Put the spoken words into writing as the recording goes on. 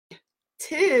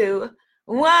2,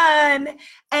 1,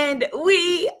 and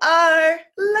we are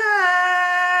live.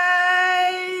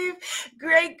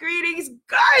 Great greetings,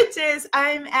 gorgeous.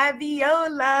 I'm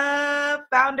Abiola,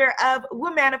 founder of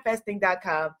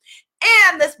womanifesting.com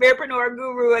and the Spiritpreneur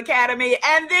Guru Academy.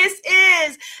 And this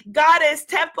is Goddess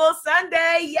Temple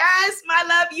Sunday. Yes, my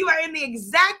love, you are in the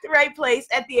exact right place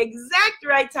at the exact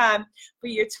right time for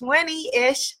your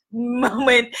 20-ish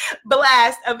moment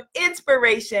blast of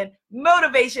inspiration,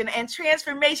 motivation, and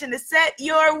transformation to set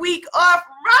your week off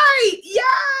right.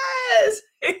 Yes.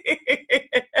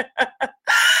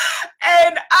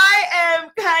 And I am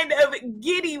kind of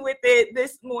giddy with it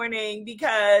this morning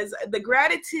because the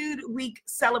Gratitude Week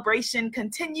celebration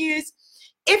continues.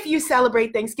 If you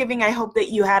celebrate Thanksgiving, I hope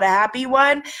that you had a happy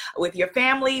one with your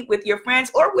family, with your friends,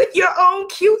 or with your own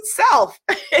cute self.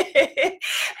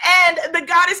 And the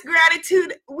Goddess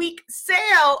Gratitude Week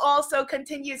sale also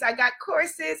continues. I got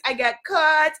courses, I got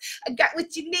cards, I got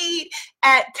what you need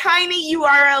at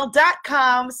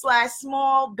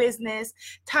tinyurl.com/small business,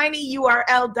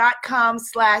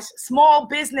 tinyurl.com/small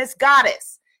business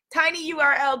goddess.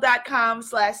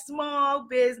 tinyurl.com/small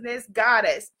business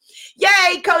goddess.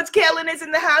 Yay, Coach Kellen is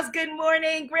in the house. Good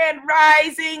morning, Grand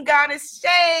Rising, Goddess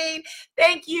Shane.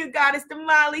 Thank you, Goddess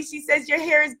Damali. She says your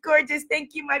hair is gorgeous.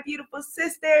 Thank you, my beautiful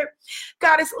sister.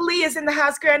 Goddess Lee is in the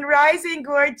house. Grand Rising,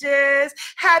 gorgeous.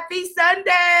 Happy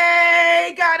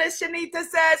Sunday, Goddess Shanita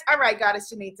says. All right,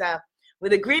 Goddess Shanita,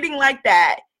 with a greeting like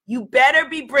that, you better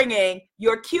be bringing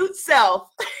your cute self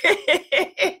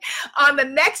on the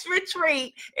next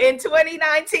retreat in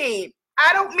 2019.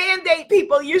 I don't mandate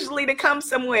people usually to come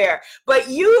somewhere, but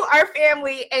you are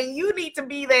family and you need to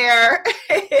be there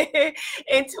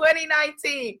in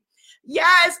 2019.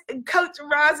 Yes, Coach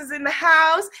Roz is in the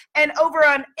house, and over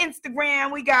on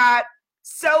Instagram, we got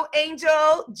So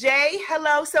Angel J.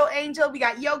 Hello, So Angel. We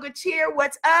got Yoga Cheer.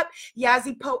 What's up?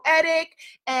 Yazzie Poetic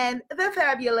and the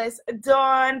fabulous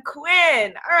Dawn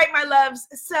Quinn. All right, my loves.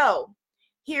 So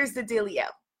here's the dealio.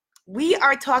 We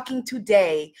are talking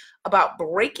today about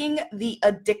breaking the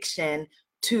addiction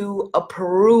to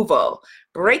approval.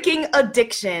 Breaking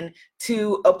addiction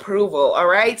to approval. All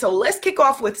right. So let's kick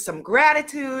off with some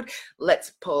gratitude.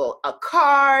 Let's pull a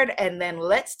card, and then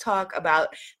let's talk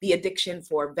about the addiction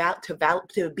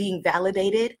to being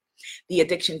validated, the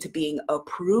addiction to being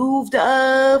approved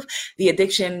of, the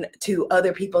addiction to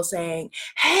other people saying,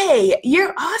 hey,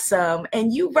 you're awesome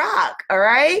and you rock. All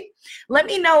right. Let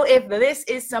me know if this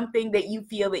is something that you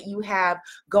feel that you have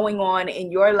going on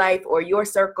in your life or your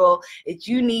circle that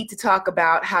you need to talk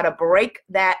about how to break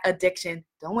that addiction.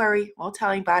 Don't worry, won't tell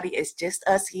anybody. It's just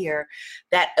us here.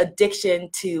 That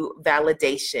addiction to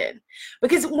validation.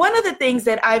 Because one of the things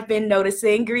that I've been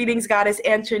noticing, greetings, Goddess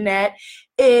Antoinette,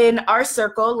 in our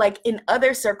circle, like in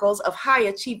other circles of high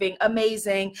achieving,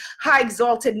 amazing, high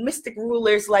exalted mystic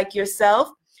rulers like yourself,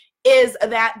 is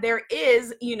that there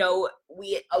is,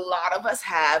 a lot of us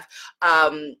have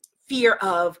fear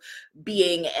of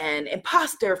being an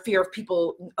imposter, fear of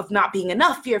people, of not being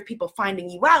enough, fear of people finding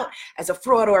you out as a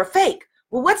fraud or a fake.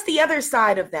 Well, what's the other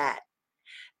side of that?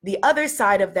 The other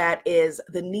side of that is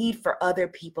the need for other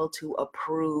people to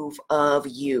approve of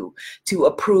you, to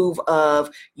approve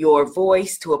of your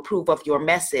voice, to approve of your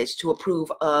message, to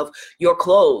approve of your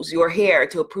clothes, your hair,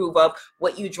 to approve of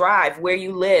what you drive, where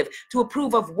you live, to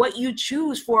approve of what you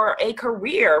choose for a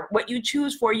career, what you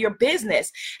choose for your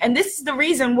business. And this is the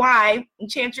reason why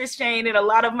Enchantress Shane and a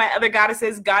lot of my other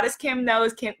goddesses, Goddess Kim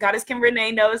knows, Goddess Kim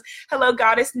Renee knows, hello,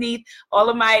 Goddess Neith, all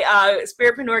of my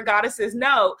Spiritpreneur goddesses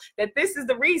know that this is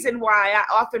the reason why I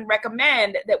often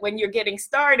recommend that when you're getting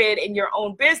started in your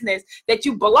own business, that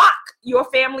you block your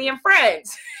family and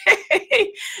friends.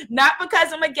 Not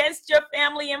because I'm against your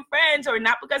family and friends, or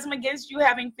not because I'm against you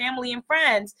having family and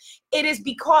friends. It is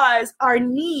because our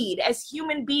need as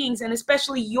human beings, and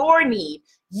especially your need,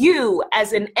 you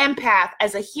as an empath,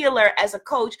 as a healer, as a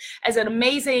coach, as an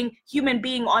amazing human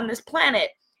being on this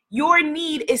planet, your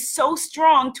need is so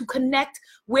strong to connect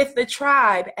with the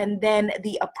tribe and then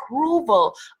the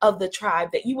approval of the tribe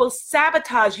that you will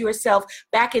sabotage yourself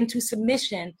back into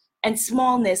submission and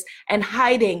smallness and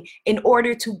hiding in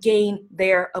order to gain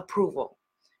their approval.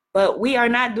 But we are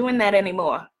not doing that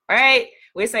anymore, all right?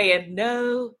 We're saying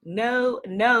no, no,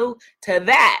 no to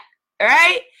that, all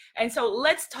right? And so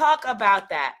let's talk about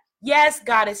that. Yes,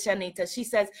 Goddess Shanita, she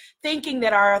says, thinking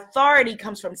that our authority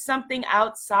comes from something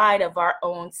outside of our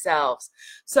own selves.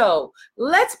 So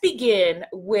let's begin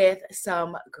with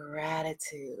some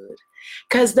gratitude.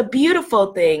 Because the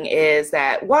beautiful thing is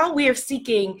that while we are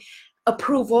seeking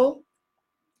approval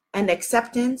and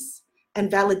acceptance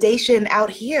and validation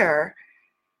out here,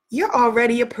 you're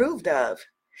already approved of.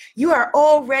 You are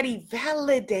already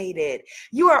validated.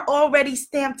 You are already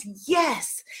stamped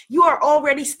yes. You are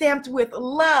already stamped with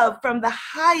love from the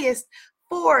highest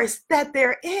force that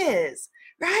there is,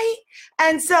 right?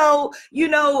 And so,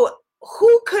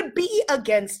 who could be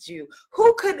against you?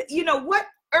 Who could, what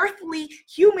earthly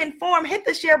human form? Hit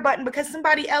the share button because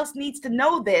somebody else needs to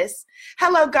know this.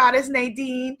 Hello, Goddess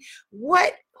Nadine.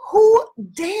 Who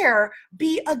dare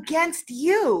be against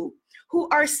you? Who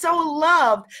are so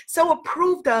loved, so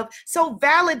approved of, so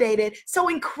validated, so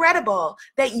incredible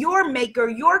that your maker,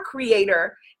 your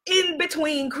creator, in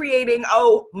between creating,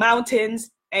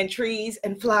 mountains and trees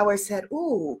and flowers, said,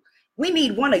 ooh, we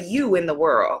need one of you in the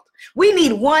world. We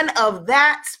need one of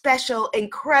that special,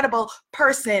 incredible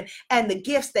person and the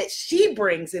gifts that she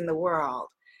brings in the world.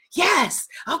 Yes.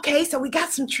 Okay, so we got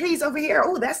some trees over here.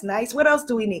 Oh, that's nice. What else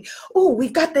do we need? Oh,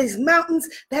 we've got these mountains.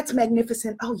 That's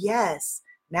magnificent. Oh, yes.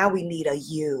 Now we need a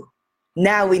you.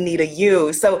 Now we need a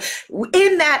you. So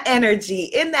in that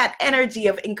energy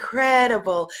of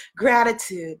incredible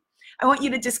gratitude, I want you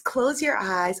to just close your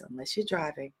eyes, unless you're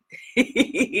driving.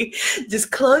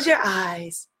 Just close your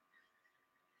eyes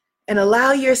and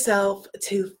allow yourself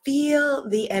to feel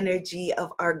the energy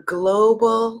of our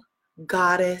global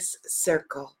goddess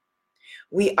circle.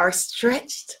 We are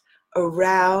stretched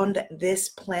around this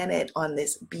planet on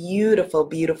this beautiful,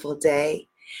 beautiful day.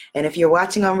 And if you're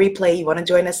watching on replay, you want to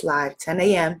join us live, 10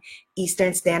 a.m.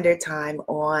 Eastern Standard Time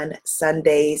on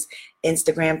Sundays,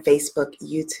 Instagram, Facebook,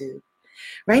 YouTube.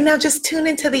 Right now, just tune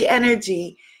into the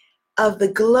energy of the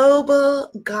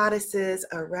global goddesses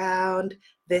around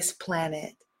this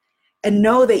planet and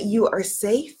know that you are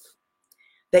safe,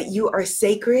 that you are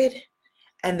sacred,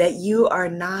 and that you are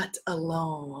not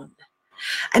alone.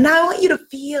 And now I want you to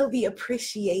feel the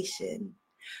appreciation,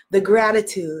 the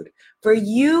gratitude for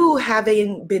you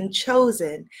having been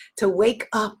chosen to wake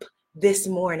up this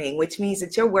morning, which means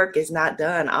that your work is not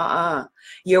done.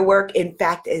 Your work, in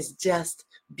fact, is just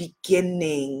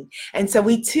beginning. And so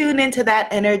we tune into that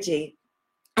energy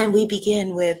and we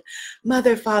begin with,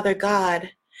 Mother, Father,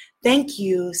 God, thank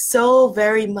you so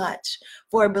very much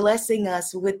for blessing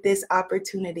us with this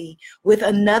opportunity, with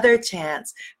another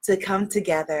chance to come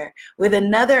together, with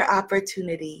another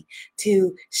opportunity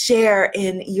to share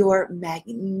in your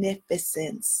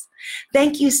magnificence.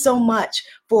 Thank you so much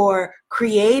for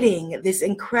creating this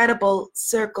incredible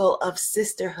circle of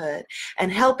sisterhood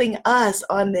and helping us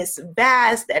on this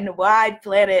vast and wide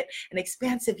planet and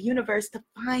expansive universe to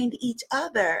find each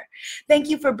other. Thank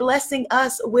you for blessing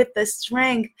us with the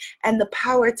strength and the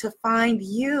power to find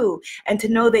you and to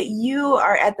know that you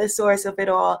are at the source of it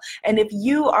all. And if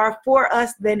you are for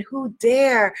us, then who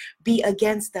dare be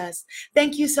against us?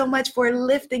 Thank you so much for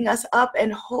lifting us up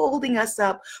and holding us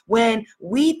up when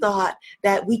we thought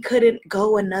that we couldn't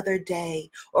go another day,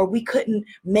 or we couldn't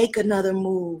make another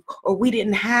move, or we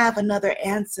didn't have another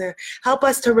answer. Help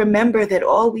us to remember that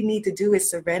all we need to do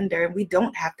is surrender, and we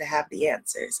don't have to have the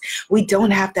answers. We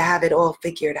don't have to have it all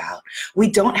figured out. We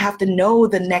don't have to know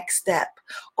the next step.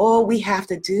 All we have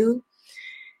to do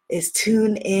is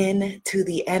tune in to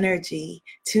the energy,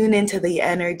 tune into the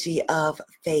energy of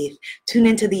faith, tune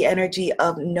into the energy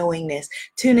of knowingness,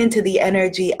 tune into the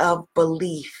energy of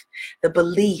belief, the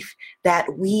belief that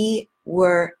we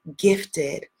were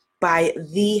gifted by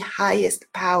the highest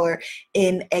power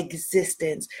in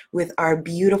existence with our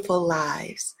beautiful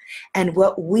lives. And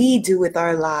what we do with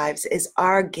our lives is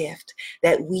our gift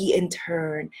that we in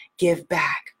turn give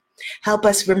back. Help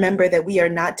us remember that we are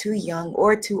not too young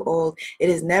or too old. It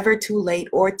is never too late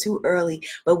or too early,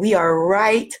 but we are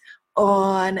right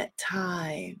on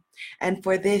time. And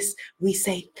for this, we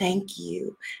say thank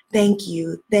you, thank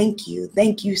you, thank you,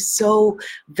 thank you so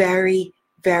very,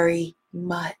 very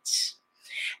much.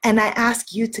 And I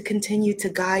ask you to continue to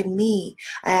guide me.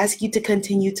 I ask you to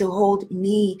continue to hold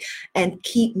me and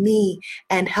keep me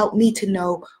and help me to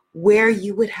know where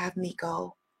you would have me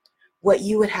go, what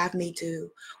you would have me do,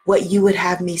 what you would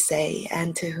have me say,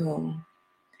 and to whom.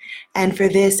 And for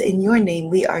this, in your name,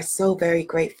 we are so very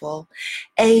grateful.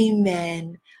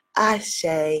 Amen.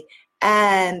 Ashe.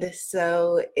 And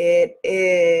so it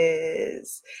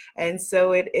is. And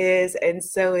so it is. And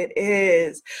so it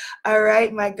is. All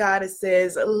right, my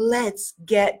goddesses, let's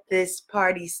get this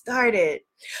party started.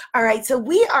 All right, so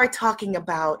we are talking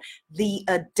about the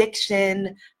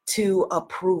addiction to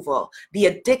approval, the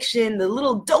addiction, the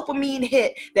little dopamine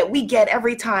hit that we get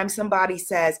every time somebody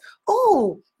says,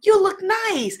 "Oh, you look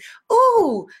nice.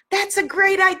 Oh, that's a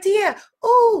great idea.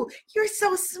 Oh, you're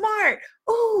so smart.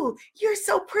 Oh, you're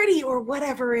so pretty," or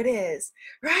whatever it is,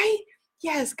 right?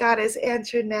 Yes, Goddess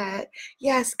Antoinette.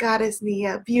 Yes, Goddess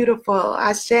Nia. Beautiful.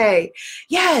 Ashe.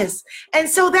 Yes. And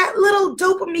so that little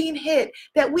dopamine hit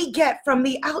that we get from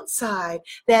the outside,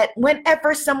 that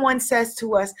whenever someone says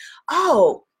to us,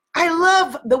 oh, I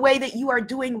love the way that you are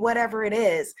doing whatever it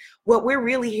is, what we're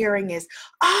really hearing is,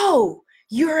 oh,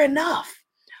 you're enough.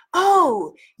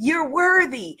 Oh, you're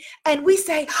worthy. And we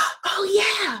say,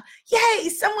 oh, yeah, yay,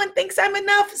 someone thinks I'm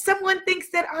enough. Someone thinks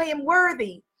that I am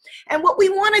worthy. And what we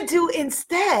want to do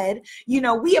instead,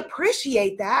 we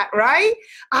appreciate that, right?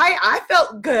 I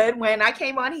felt good when I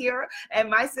came on here and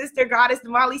my sister, Goddess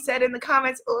Damali, said in the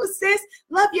comments, oh, sis,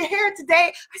 love your hair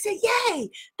today. I said, yay,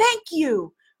 thank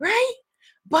you, right?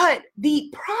 But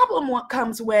the problem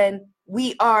comes when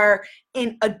we are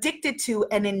addicted to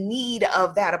and in need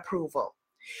of that approval.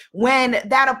 When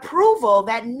that approval,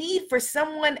 that need for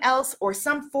someone else or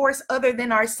some force other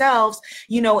than ourselves,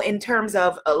 in terms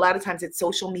of, a lot of times it's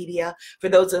social media. For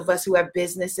those of us who have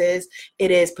businesses,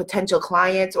 it is potential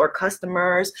clients or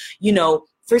customers,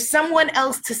 for someone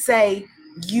else to say,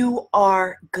 you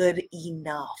are good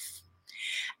enough.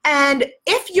 And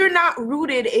if you're not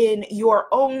rooted in your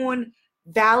own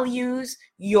values,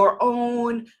 your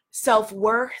own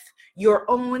self-worth, your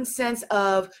own sense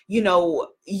of,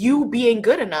 you being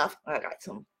good enough. I got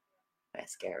some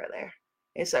mascara there.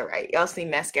 It's all right. Y'all see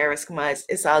mascara smudge.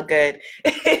 It's all good.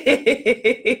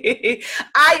 I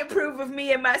approve of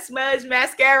me and my smudge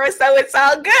mascara, so it's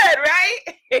all good, right?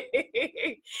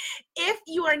 If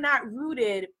you are not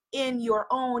rooted in your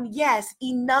own, yes,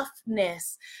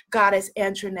 enoughness, Goddess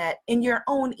Antoinette, in your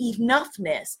own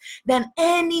enoughness, then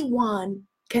anyone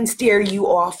can steer you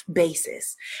off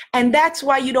basis. And that's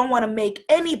why you don't want to make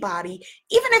anybody,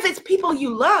 even if it's people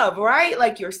you love, right?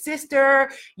 Like your sister,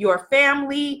 your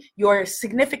family, your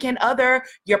significant other,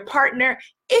 your partner,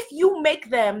 if you make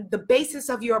them the basis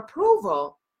of your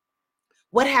approval,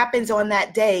 what happens on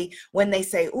that day when they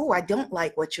say, oh, I don't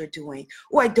like what you're doing.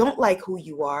 Oh, I don't like who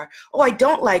you are. Oh, I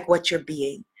don't like what you're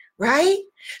being. Right?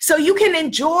 So you can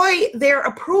enjoy their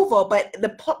approval, but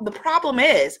the problem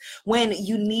is when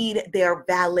you need their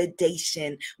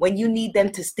validation, when you need them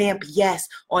to stamp yes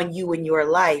on you in your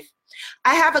life.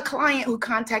 I have a client who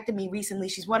contacted me recently.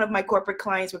 She's one of my corporate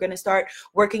clients. We're going to start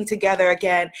working together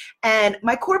again. And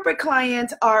my corporate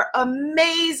clients are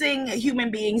amazing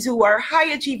human beings who are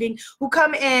high achieving, who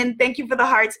come in, thank you for the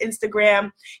hearts,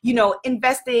 Instagram,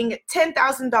 investing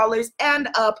 $10,000 and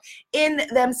up in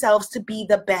themselves to be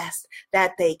the best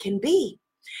that they can be.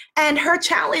 And her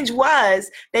challenge was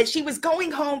that she was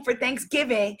going home for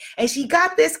Thanksgiving and she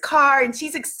got this car and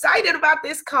she's excited about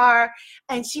this car.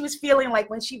 And she was feeling like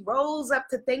when she rolls up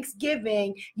to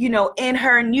Thanksgiving, in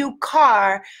her new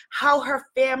car, how her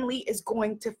family is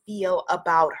going to feel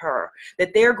about her,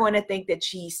 that they're going to think that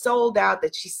she's sold out,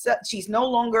 that she's no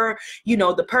longer,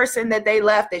 the person that they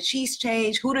left, that she's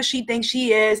changed. Who does she think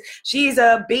she is? She's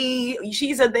a B,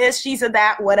 she's a this, she's a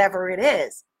that, whatever it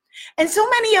is. And so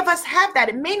many of us have that.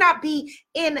 It may not be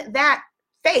in that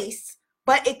face,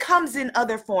 but it comes in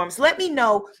other forms. Let me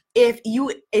know if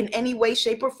you in any way,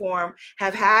 shape, or form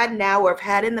have had now or have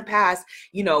had in the past,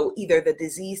 either the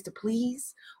disease to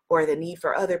please or the need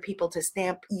for other people to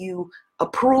stamp you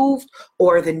approved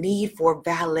or the need for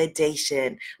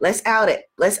validation. Let's out it.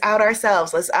 Let's out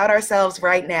ourselves. Let's out ourselves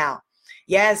right now.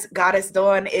 Yes, Goddess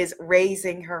Dawn is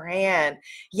raising her hand.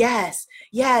 Yes,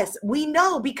 we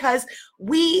know because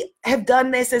we have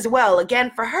done this as well.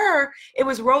 Again, for her, it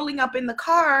was rolling up in the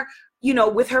car,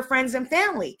 with her friends and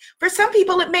family. For some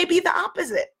people, it may be the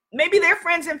opposite. Maybe their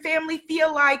friends and family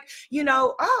feel like,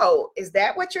 oh, is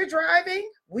that what you're driving?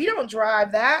 We don't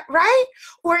drive that, right?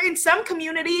 Or in some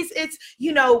communities, it's,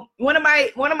 one of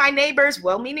my neighbors,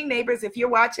 well-meaning neighbors, if you're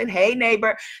watching, hey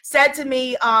neighbor, said to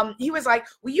me, he was like,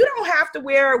 well, you don't have to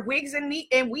wear wigs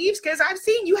and weaves because I've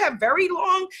seen you have very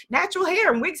long natural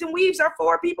hair, and wigs and weaves are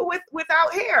for people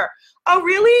without hair. Oh,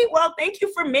 really? Well, thank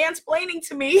you for mansplaining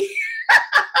to me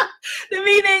the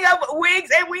meaning of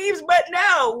wigs and weaves, but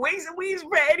no, wigs and weaves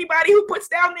for anybody who puts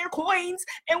down their coins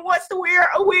and wants to wear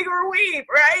a wig or a weave,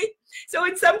 right? So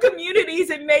in some communities,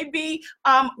 it may be,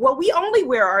 well, we only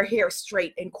wear our hair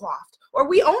straight and coiffed, or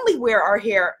we only wear our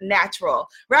hair natural,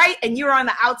 right? And you're on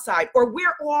the outside, or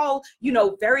we're all,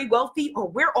 very wealthy, or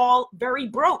we're all very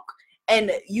broke.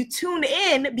 And you tune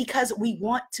in because we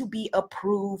want to be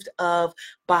approved of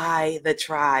by the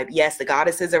tribe. Yes, the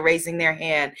goddesses are raising their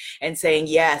hand and saying,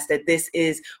 yes, that this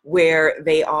is where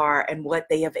they are and what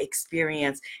they have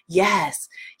experienced. Yes.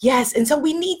 And so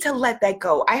we need to let that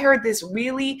go. I heard this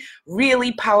really,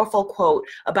 really powerful quote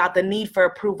about the need for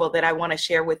approval that I want to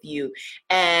share with you.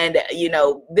 And,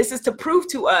 this is to prove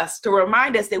to us, to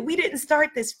remind us that we didn't start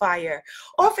this fire.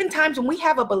 Oftentimes when we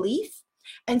have a belief,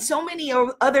 and so many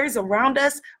others around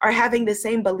us are having the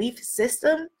same belief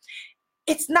system,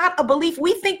 it's not a belief.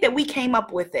 We think that we came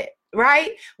up with it,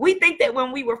 right? We think that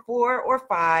when we were 4 or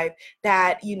 5,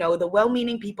 that, the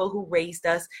well-meaning people who raised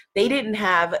us, they didn't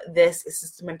have this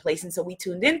system in place. And so we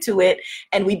tuned into it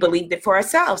and we believed it for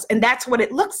ourselves. And that's what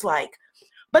it looks like.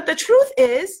 But the truth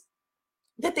is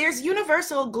that there's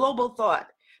universal global thought.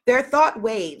 There are thought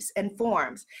waves and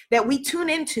forms that we tune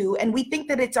into, and we think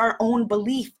that it's our own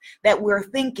belief that we're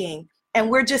thinking. And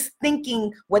we're just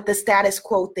thinking what the status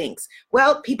quo thinks.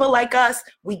 Well, people like us,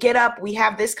 we get up, we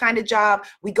have this kind of job,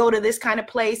 we go to this kind of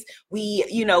place, we,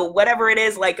 whatever it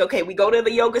is, like, okay, we go to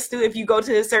the yoga studio. If you go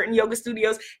to certain yoga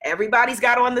studios, everybody's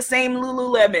got on the same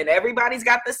Lululemon, everybody's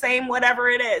got the same whatever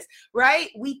it is, right?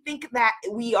 We think that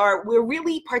we're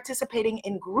really participating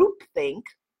in groupthink,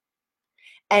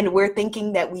 and we're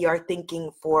thinking that we are thinking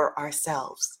for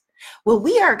ourselves. Well,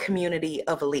 we are a community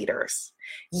of leaders.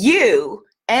 You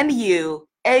and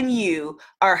you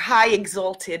are high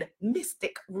exalted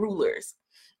mystic rulers.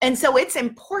 And so it's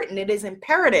important, it is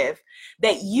imperative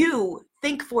that you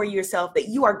think for yourself, that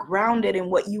you are grounded in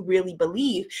what you really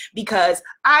believe, because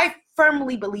I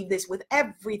firmly believe this with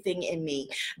everything in me,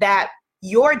 that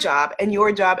your job and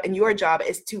your job and your job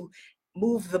is to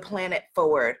move the planet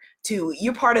forward.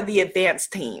 You're part of the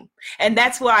advanced team. And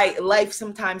that's why life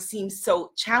sometimes seems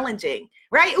so challenging,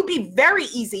 right? It would be very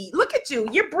easy. Look at you.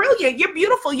 You're brilliant. You're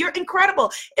beautiful. You're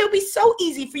incredible. It would be so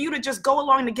easy for you to just go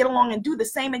along to get along and do the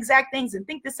same exact things and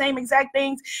think the same exact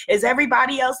things as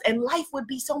everybody else. And life would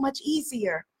be so much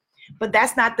easier. But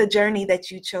that's not the journey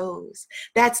that you chose.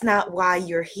 That's not why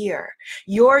you're here.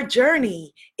 Your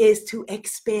journey is to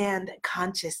expand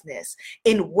consciousness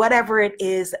in whatever it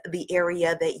is, the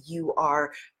area that you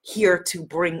are here to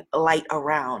bring light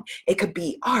around. It could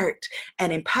be art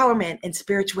and empowerment and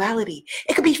spirituality.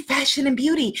 It could be fashion and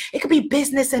beauty. It could be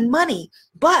business and money.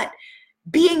 But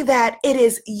being that it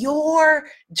is your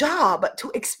job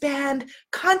to expand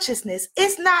consciousness,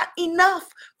 it's not enough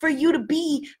for you to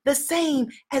be the same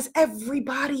as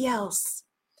everybody else.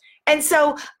 And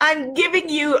so I'm giving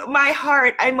you my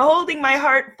heart. I'm holding my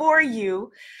heart for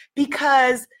you,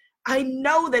 because I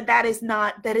know that it's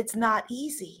not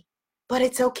easy, but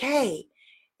it's okay.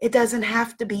 It doesn't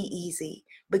have to be easy,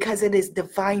 because it is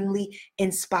divinely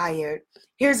inspired.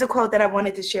 Here's a quote that I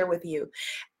wanted to share with you.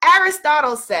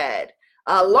 Aristotle said,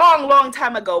 a long, long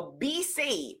time ago,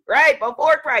 BC, right?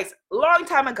 Before Christ, long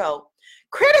time ago.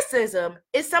 Criticism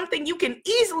is something you can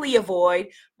easily avoid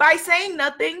by saying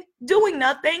nothing, doing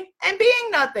nothing, and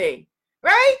being nothing,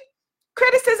 right?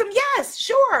 Criticism, yes,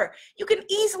 sure. You can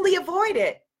easily avoid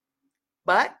it.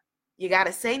 But you got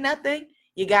to say nothing,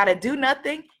 you got to do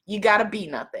nothing, you got to be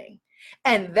nothing.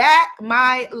 And that,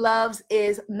 my loves,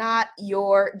 is not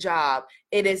your job.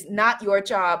 It is not your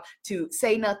job to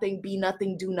say nothing, be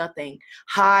nothing, do nothing,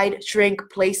 hide, shrink,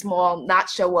 play small, not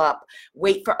show up,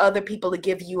 wait for other people to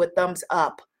give you a thumbs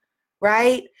up,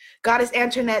 right? Goddess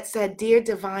Antoinette said, "Dear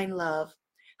divine love,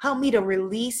 help me to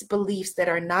release beliefs that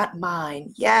are not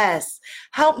mine." Yes,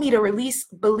 help me to release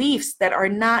beliefs that are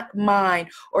not mine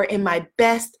or in my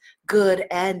best good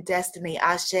and destiny.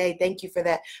 Ashe, thank you for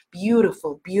that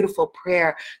beautiful, beautiful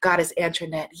prayer, Goddess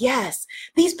Antoinette. Yes,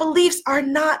 these beliefs are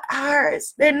not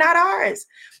ours. They're not ours.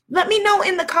 Let me know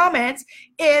in the comments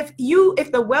if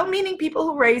the well-meaning people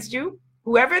who raised you,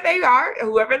 whoever they are,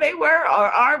 whoever they were or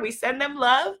are, we send them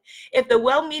love. If the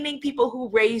well-meaning people who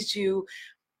raised you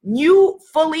knew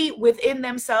fully within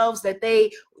themselves that they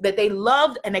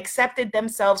loved and accepted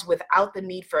themselves without the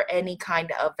need for any kind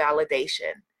of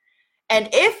validation. And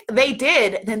if they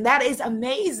did, then that is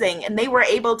amazing. And they were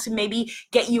able to maybe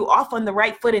get you off on the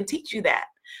right foot and teach you that.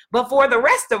 But for the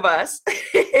rest of us,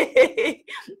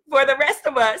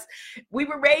 we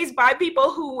were raised by people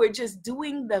who were just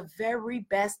doing the very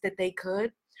best that they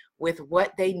could with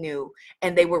what they knew.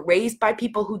 And they were raised by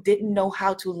people who didn't know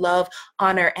how to love,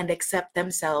 honor, and accept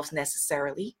themselves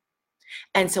necessarily.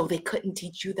 And so they couldn't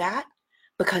teach you that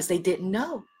because they didn't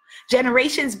know.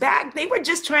 Generations back, they were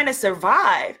just trying to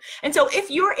survive. And so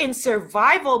if you're in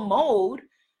survival mode,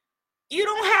 you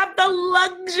don't have the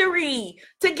luxury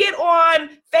to get on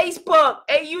Facebook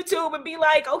and YouTube and be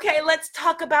like, okay, let's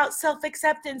talk about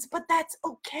self-acceptance. But that's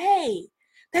okay.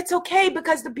 That's okay,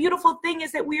 because the beautiful thing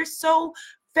is that we are so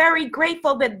very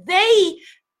grateful that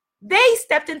they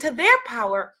stepped into their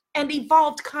power and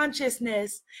evolved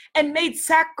consciousness and made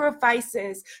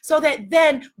sacrifices so that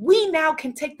then we now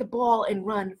can take the ball and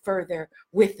run further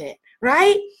with it,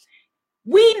 right?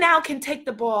 We now can take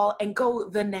the ball and go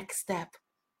the next step.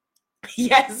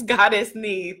 Yes, Goddess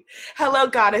Neve. Hello,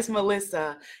 Goddess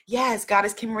Melissa. Yes,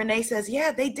 Goddess Kim Renee says,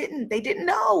 yeah, they didn't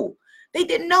know. They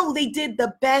didn't know. They did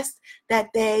the best that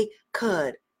they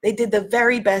could. They did the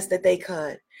very best that they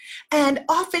could. And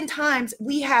oftentimes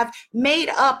we have made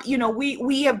up,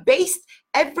 we have based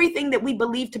everything that we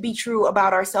believe to be true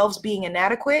about ourselves being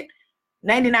inadequate.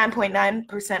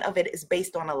 99.9% of it is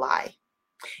based on a lie.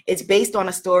 It's based on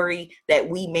a story that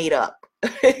we made up. So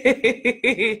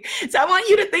I want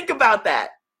you to think about that.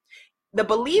 The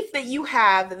belief that you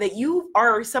have that you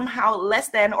are somehow less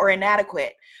than or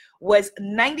inadequate was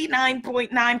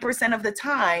 99.9% of the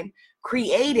time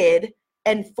created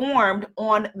and formed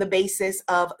on the basis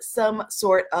of some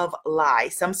sort of lie,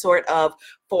 some sort of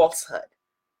falsehood.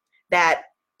 That,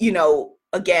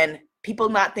 again, people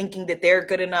not thinking that they're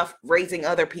good enough, raising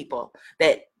other people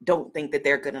that don't think that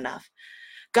they're good enough.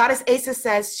 Goddess Asa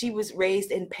says she was raised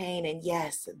in pain, and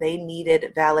yes, they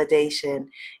needed validation.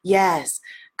 Yes.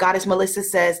 Goddess Melissa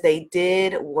says they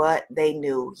did what they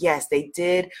knew. Yes, they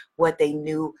did what they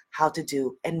knew how to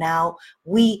do. And now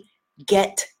we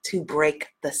get to break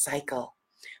the cycle.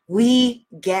 We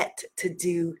get to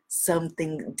do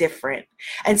something different.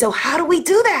 And so how do we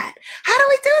do that? How do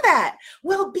we do that?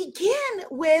 Well, begin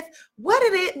with what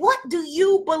do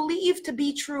you believe to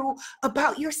be true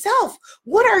about yourself?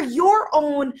 What are your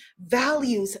own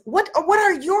values? What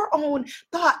are your own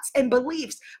thoughts and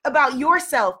beliefs about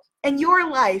yourself and your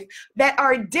life that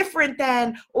are different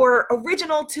than or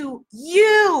original to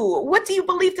you? What do you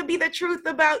believe to be the truth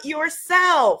about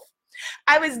yourself?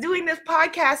 I was doing this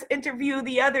podcast interview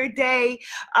the other day,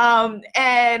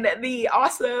 and the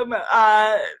awesome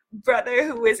brother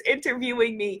who was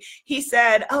interviewing me, he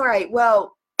said, all right,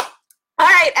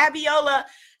 Abiola,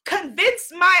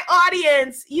 convince my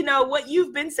audience, what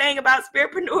you've been saying about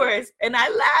spiritpreneurs. And I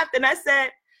laughed and I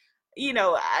said, you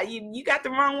got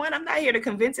the wrong one. I'm not here to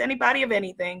convince anybody of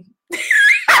anything. And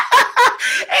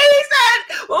he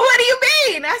said, well, what do you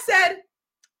mean? I said,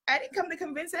 I didn't come to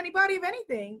convince anybody of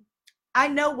anything. I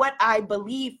know what I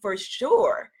believe for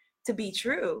sure to be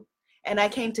true. And I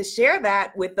came to share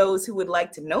that with those who would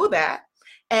like to know that.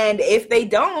 And if they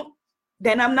don't,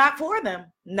 then I'm not for them,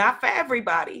 not for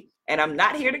everybody. And I'm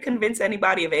not here to convince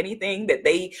anybody of anything that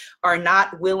they are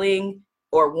not willing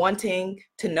or wanting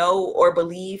to know or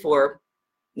believe, or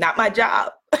not my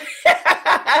job.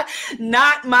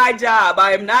 Not my job.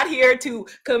 I am not here to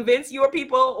convince your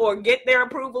people or get their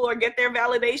approval or get their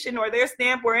validation or their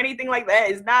stamp or anything like that.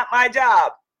 It's not my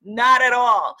job. Not at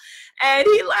all. And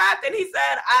he laughed and he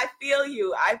said, I feel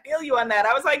you. I feel you on that.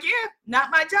 I was like, yeah,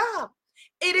 not my job.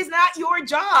 It is not your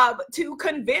job to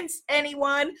convince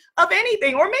anyone of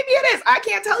anything. Or maybe it is. I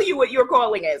can't tell you what your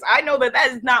calling is. I know that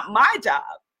is not my job.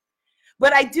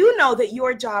 But I do know that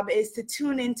your job is to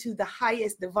tune into the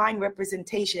highest divine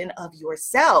representation of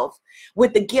yourself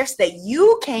with the gifts that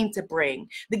you came to bring,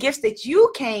 the gifts that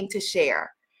you came to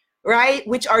share, right?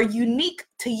 Which are unique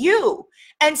to you.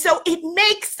 And so it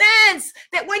makes sense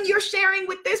that when you're sharing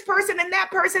with this person and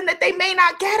that person that they may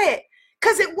not get it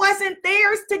because it wasn't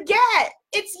theirs to get.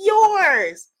 It's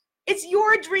yours. It's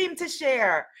your dream to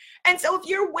share. And so if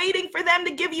you're waiting for them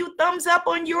to give you thumbs up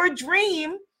on your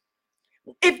dream,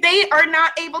 if they are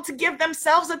not able to give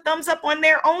themselves a thumbs up on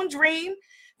their own dream,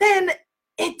 then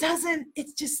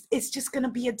it's just going to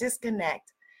be a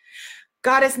disconnect.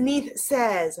 Goddess Neith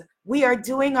says, we are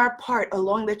doing our part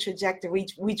along the trajectory.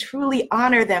 We truly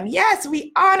honor them. Yes,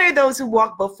 we honor those who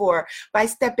walk before by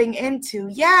stepping into,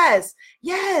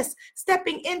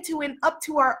 stepping into and up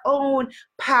to our own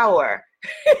power.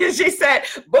 She said,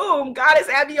 boom, Goddess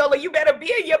Abiola, you better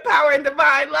be in your power and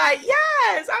divine light.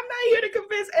 Yes, I'm not here to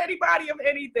convince anybody of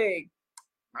anything.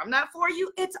 I'm not for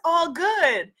you. It's all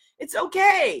good. It's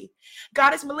okay.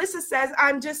 Goddess Melissa says,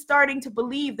 I'm just starting to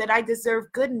believe that I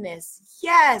deserve goodness.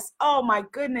 Yes. Oh my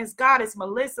goodness, Goddess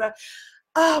Melissa.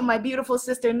 Oh, my beautiful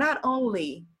sister. Not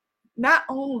only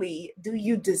do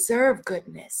you deserve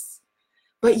goodness,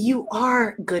 but you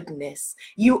are goodness.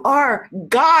 You are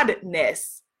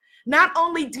Godness. Not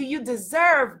only do you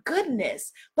deserve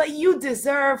goodness, but you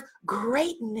deserve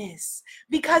greatness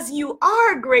because you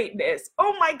are greatness.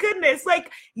 Oh my goodness.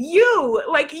 Like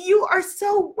you are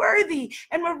so worthy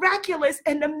and miraculous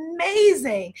and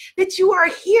amazing that you are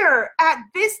here at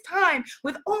this time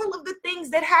with all of the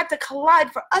things that had to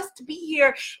collide for us to be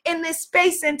here in this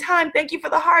space and time. Thank you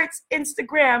for the hearts,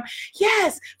 Instagram.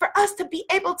 Yes, for us to be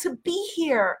able to be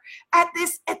here at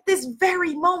this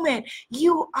very moment.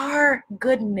 You are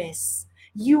goodness.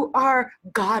 You are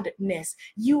Godness.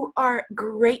 You are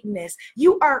greatness.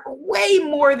 You are way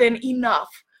more than enough.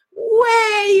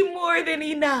 Way more than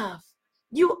enough.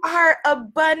 You are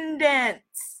abundance.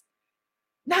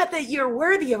 Not that you're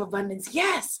worthy of abundance.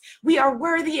 Yes, we are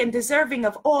worthy and deserving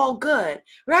of all good,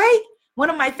 right? One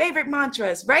of my favorite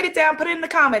mantras. Write it down, put it in the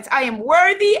comments. I am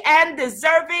worthy and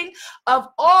deserving of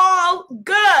all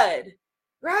good,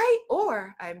 right?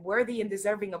 Or I'm worthy and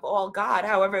deserving of all God.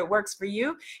 However it works for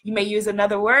you. You may use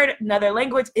another word, another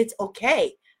language. It's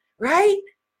okay, right?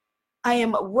 I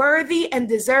am worthy and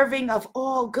deserving of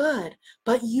all good,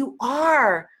 but you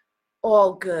are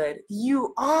all good.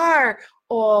 You are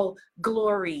all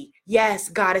glory. Yes,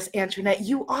 Goddess Antoinette,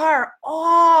 you are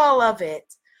all of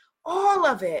it, all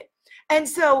of it. And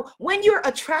so when you're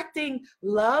attracting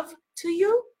love to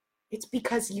you, it's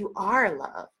because you are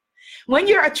love. When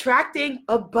you're attracting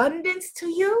abundance to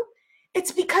you,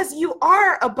 it's because you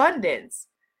are abundance.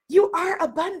 You are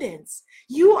abundance.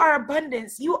 You are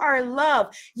abundance. You are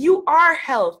love. You are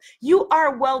health. You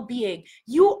are well-being.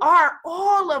 You are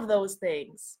all of those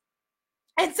things.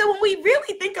 And so when we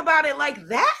really think about it like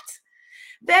that,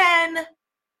 then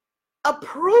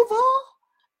approval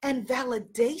and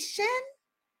validation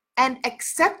and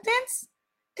acceptance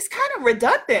is kind of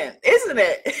redundant, isn't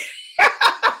it?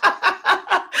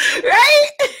 Right?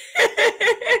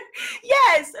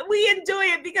 Yes, we enjoy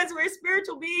it because we're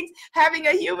spiritual beings having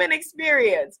a human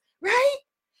experience, right?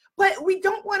 But we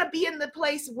don't want to be in the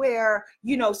place where,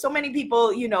 so many people,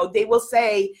 they will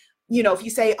say, if you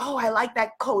say, oh, I like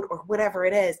that coat or whatever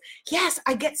it is. Yes,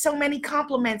 I get so many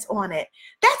compliments on it.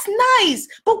 That's nice.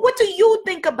 But what do you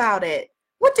think about it?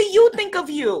 What do you think of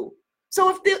you? So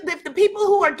if the people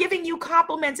who are giving you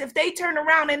compliments, if they turn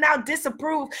around and now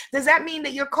disapprove, does that mean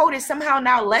that your coat is somehow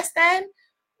now less than?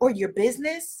 Or your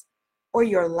business? Or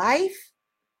your life?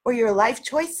 Or your life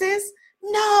choices?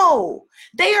 No.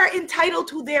 They are entitled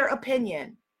to their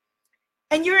opinion.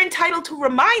 And you're entitled to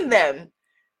remind them,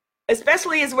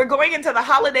 especially as we're going into the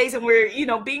holidays and we're,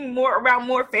 being more around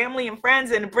more family and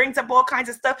friends, and it brings up all kinds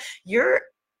of stuff.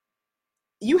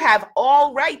 You have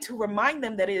all right to remind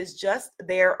them that it is just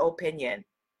their opinion.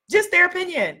 Just their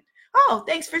opinion. Oh,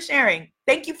 thanks for sharing.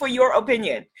 Thank you for your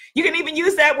opinion. You can even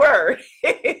use that word.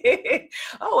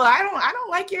 Oh, well, I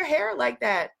don't like your hair like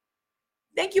that.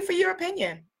 Thank you for your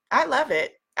opinion. I love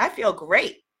it. I feel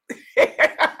great.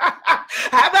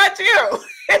 How about you?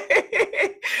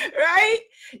 Right?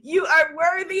 You are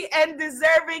worthy and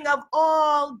deserving of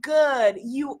all good.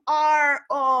 You are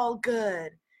all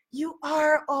good. You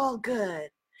are all good.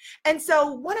 And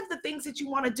so one of the things that you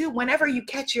want to do whenever you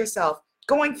catch yourself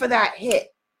going for that hit,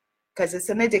 because it's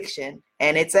an addiction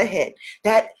and it's a hit,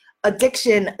 that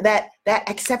addiction, that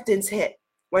acceptance hit,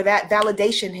 or that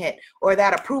validation hit, or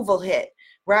that approval hit,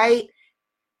 right?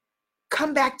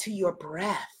 Come back to your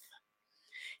breath.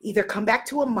 Either come back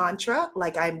to a mantra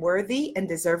like I'm worthy and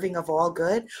deserving of all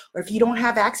good, or if you don't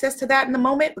have access to that in the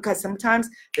moment, because sometimes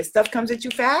this stuff comes at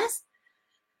you fast,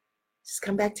 just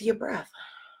come back to your breath.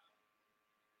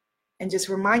 And just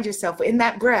remind yourself in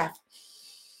that breath,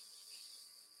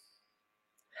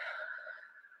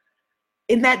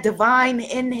 in that divine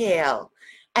inhale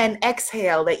and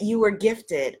exhale that you were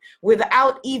gifted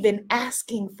without even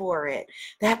asking for it,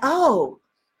 that, oh,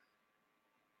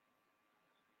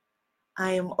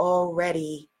 I am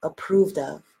already approved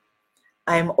of.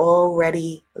 I am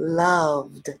already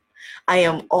loved. I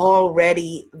am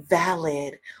already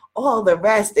valid. All the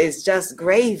rest is just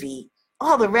gravy.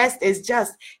 All the rest is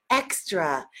just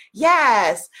extra.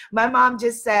 Yes, my mom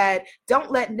just said,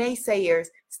 don't let naysayers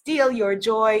steal your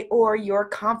joy or your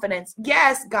confidence.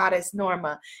 Yes, Goddess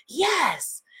Norma.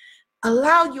 Yes.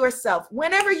 Allow yourself,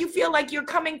 whenever you feel like you're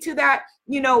coming to that,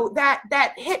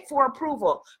 that hit for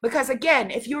approval. Because again,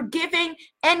 if you're giving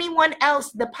anyone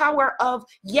else the power of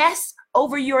yes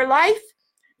over your life,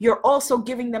 you're also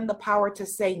giving them the power to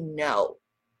say no.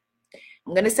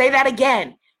 I'm going to say that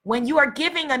again. When you are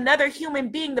giving another human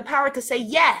being the power to say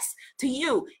yes to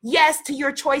you, yes to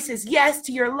your choices, yes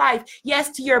to your life,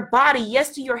 yes to your body, yes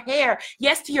to your hair,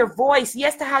 yes to your voice,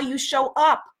 yes to how you show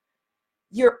up,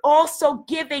 you're also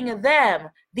giving them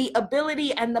the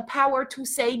ability and the power to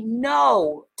say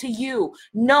no to you,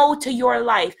 no to your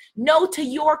life, no to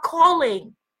your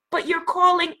calling. But your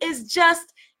calling is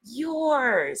just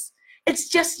yours. It's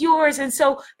just yours. And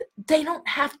so they don't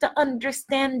have to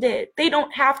understand it. They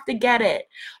don't have to get it.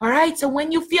 All right. So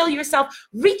when you feel yourself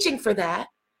reaching for that,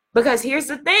 because here's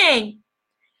the thing,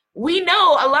 we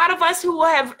know a lot of us who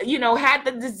have, had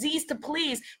the disease to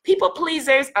please, people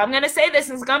pleasers, I'm going to say this,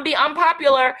 and it's going to be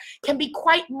unpopular, can be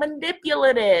quite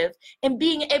manipulative in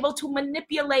being able to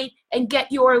manipulate and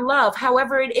get your love.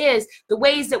 However it is, the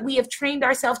ways that we have trained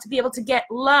ourselves to be able to get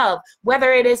love,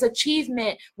 whether it is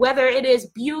achievement, whether it is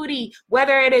beauty,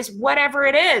 whether it is whatever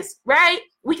it is, right?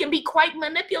 We can be quite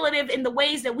manipulative in the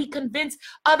ways that we convince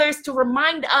others to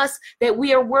remind us that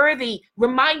we are worthy,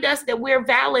 remind us that we're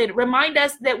valid, remind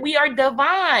us that we are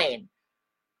divine.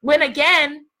 When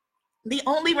again, the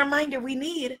only reminder we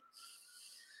need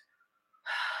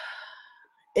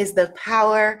is the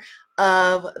power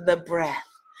of the breath.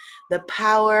 The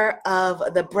power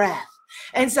of the breath.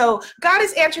 And so,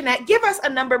 Goddess Antoinette, give us a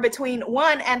number between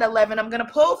 1 and 11. I'm going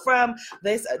to pull from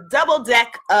this double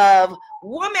deck of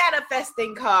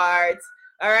manifesting cards.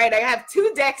 All right, I have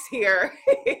 2 decks here,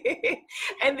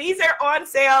 and these are on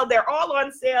sale. They're all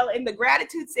on sale in the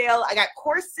gratitude sale. I got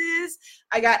courses.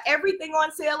 I got everything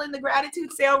on sale in the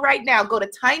gratitude sale right now. Go to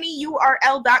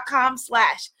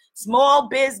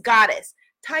tinyurl.com/smallbizgoddess.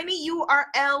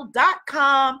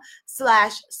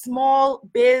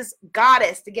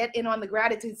 tinyurl.com/smallbizgoddess to get in on the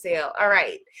gratitude sale. All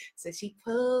right, so she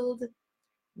pulled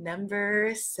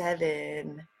number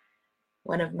 7.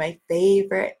 One of my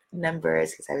favorite numbers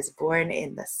because I was born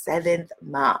in the 7th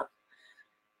month.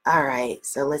 All right,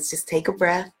 so let's just take a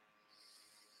breath.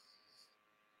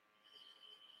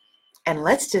 And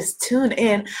let's just tune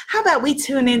in. How about we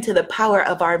tune into the power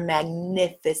of our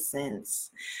magnificence,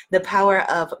 the power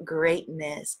of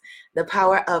greatness, the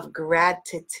power of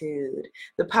gratitude,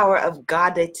 the power of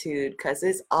Goditude, because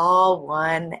it's all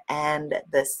one and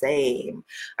the same.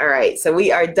 All right, so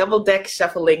we are double deck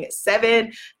shuffling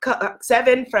 7 from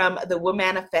the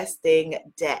Womanifesting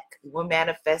deck. Will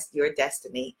manifest your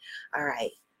destiny. All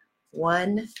right,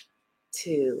 1,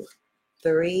 2,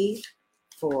 3,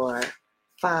 4,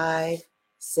 5,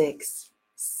 6,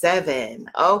 7.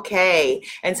 Okay,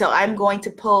 and so I'm going to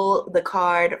pull the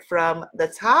card from the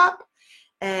top,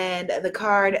 and the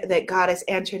card that Goddess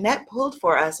Antoinette pulled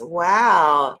for us,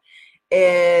 wow,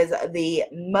 is the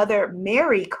Mother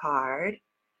Mary card,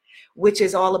 which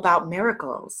is all about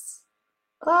miracles.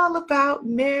 All about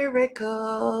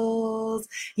miracles.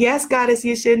 Yes, Goddess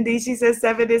Yushindi, she says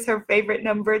 7 is her favorite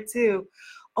number too.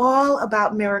 All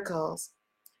about miracles.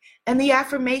 And the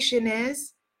affirmation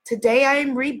is, today I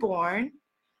am reborn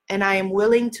and I am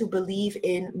willing to believe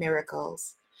in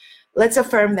miracles. Let's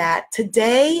affirm that.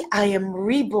 Today I am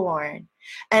reborn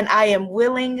and I am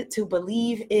willing to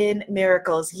believe in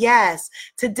miracles. Yes,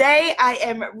 today I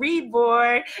am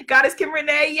reborn. Goddess Kim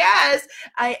Renee, yes,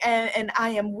 I am, and I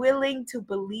am willing to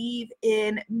believe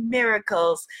in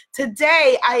miracles.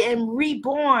 Today I am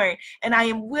reborn and I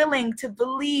am willing to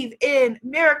believe in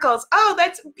miracles. Oh,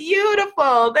 that's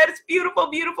beautiful. That is beautiful,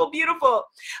 beautiful, beautiful.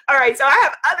 All right, so I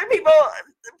have other people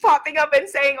popping up and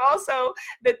saying also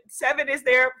that 7 is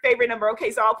their favorite number.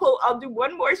 Okay, so I'll do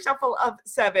one more shuffle of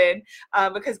 7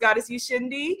 because Goddess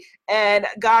Yushindi and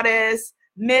Goddess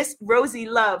Miss Rosie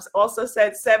Loves also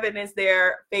said 7 is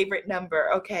their favorite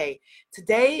number. Okay,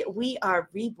 today we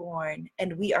are reborn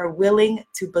and we are willing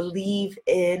to believe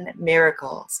in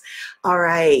miracles. All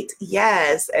right,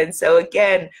 yes. And so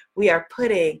again, we are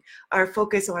putting our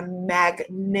focus on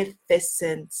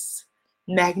magnificence.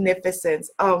 Magnificence.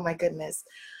 Oh my goodness.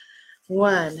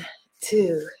 1,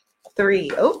 2,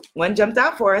 3. Oh, one jumped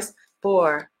out for us.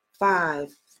 4,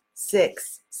 5,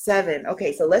 6, 7.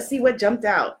 Okay, so let's see what jumped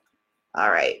out. All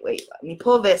right, wait, let me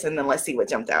pull this and then let's see what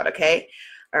jumped out, okay?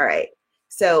 All right,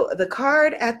 so the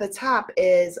card at the top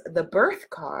is the birth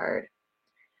card,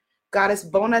 Goddess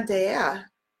Bona Dea,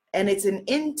 and it's an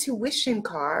intuition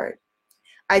card.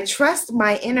 I trust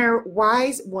my inner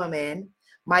wise woman.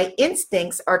 My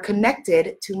instincts are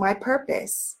connected to my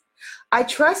purpose. I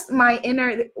trust my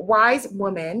inner wise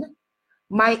woman.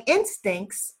 My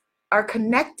instincts are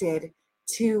connected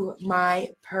to my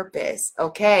purpose.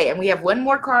 Okay, and we have one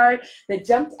more card that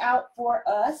jumped out for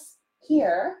us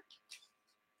here.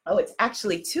 Oh, it's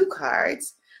actually 2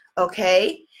 cards.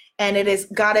 Okay, and it is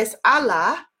Goddess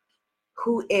Allah,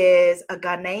 who is a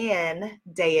Ghanaian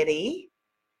deity,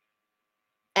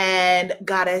 and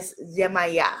Goddess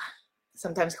Jemaya,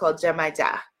 sometimes called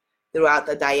Jemaja throughout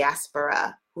the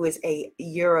diaspora, who is a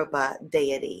Yoruba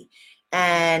deity.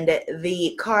 And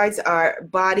the cards are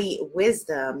body,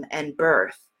 wisdom, and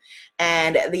birth.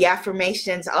 And the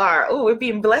affirmations are, oh, we're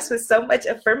being blessed with so much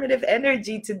affirmative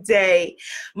energy today.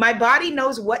 My body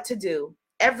knows what to do.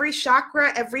 Every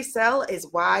chakra, every cell is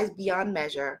wise beyond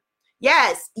measure.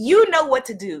 Yes, you know what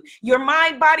to do. Your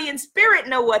mind, body, and spirit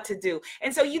know what to do.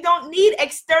 And so you don't need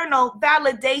external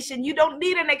validation. You don't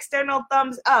need an external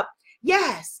thumbs up.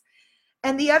 Yes.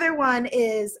 And the other one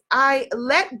is, I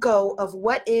let go of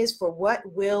what is for what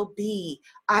will be.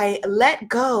 I let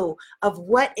go of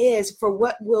what is for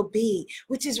what will be,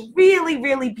 which is really,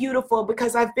 really beautiful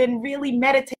because I've been really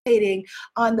meditating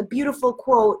on the beautiful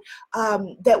quote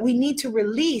that we need to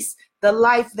release the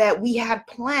life that we had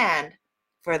planned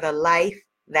for the life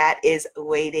that is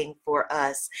waiting for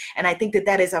us. And I think that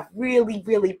that is a really,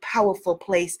 really powerful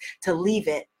place to leave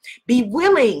it. Be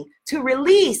willing to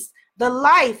release the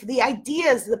life, the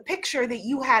ideas, the picture that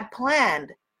you had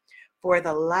planned for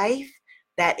the life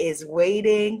that is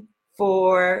waiting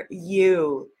for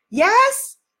you.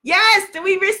 Yes? Yes. Do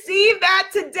we receive that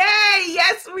today?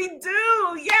 Yes, we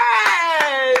do.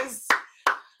 Yes.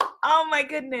 Oh my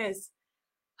goodness.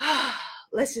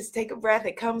 Let's just take a breath.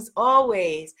 It comes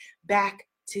always back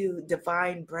to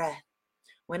divine breath.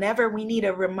 Whenever we need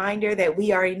a reminder that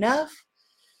we are enough,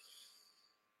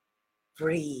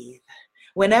 breathe.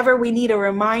 Whenever we need a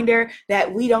reminder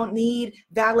that we don't need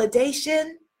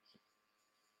validation,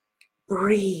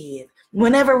 breathe.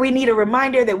 Whenever we need a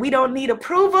reminder that we don't need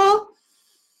approval,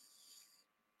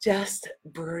 just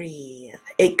breathe.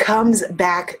 It comes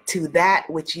back to that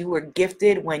which you were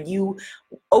gifted when you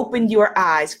opened your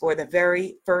eyes for the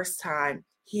very first time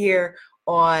here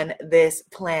on this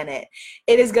planet.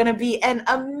 It is going to be an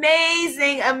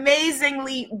amazing,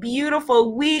 amazingly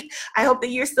beautiful week. I hope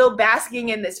that you're still basking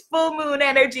in this full moon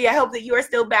energy. I hope that you are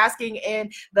still basking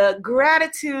in the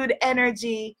gratitude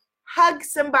energy. Hug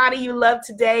somebody you love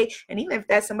today. And even if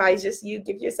that somebody's just you,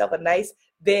 give yourself a nice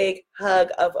big hug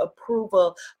of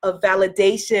approval, of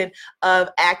validation, of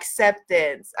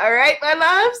acceptance. All right, my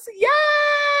loves?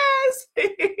 Yes!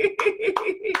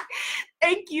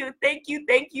 Thank you, thank you,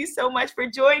 thank you so much for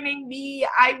joining me.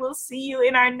 I will see you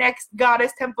in our next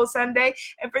Goddess Temple Sunday.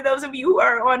 And for those of you who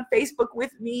are on Facebook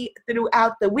with me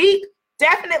throughout the week,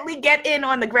 definitely get in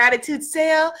on the gratitude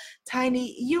sale,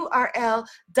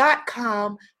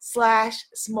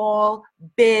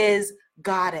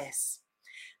 tinyurl.com/smallbizgoddess.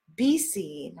 Be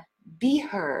seen, be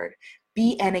heard,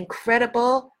 be an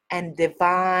incredible and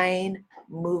divine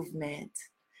movement.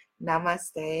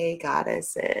 Namaste,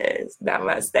 goddesses.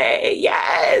 Namaste.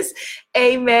 Yes.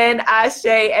 Amen. Ashe.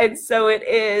 And so it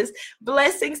is.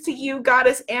 Blessings to you,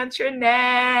 Goddess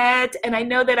Antoinette. And I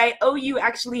know that I owe you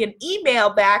actually an email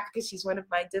back because she's one of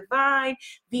my divine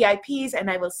VIPs,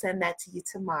 and I will send that to you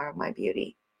tomorrow, my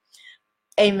beauty.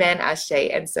 Amen. Ashe.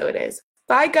 And so it is.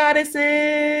 Bye,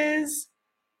 goddesses.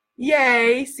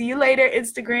 Yay. See you later,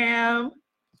 Instagram.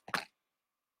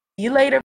 See you later.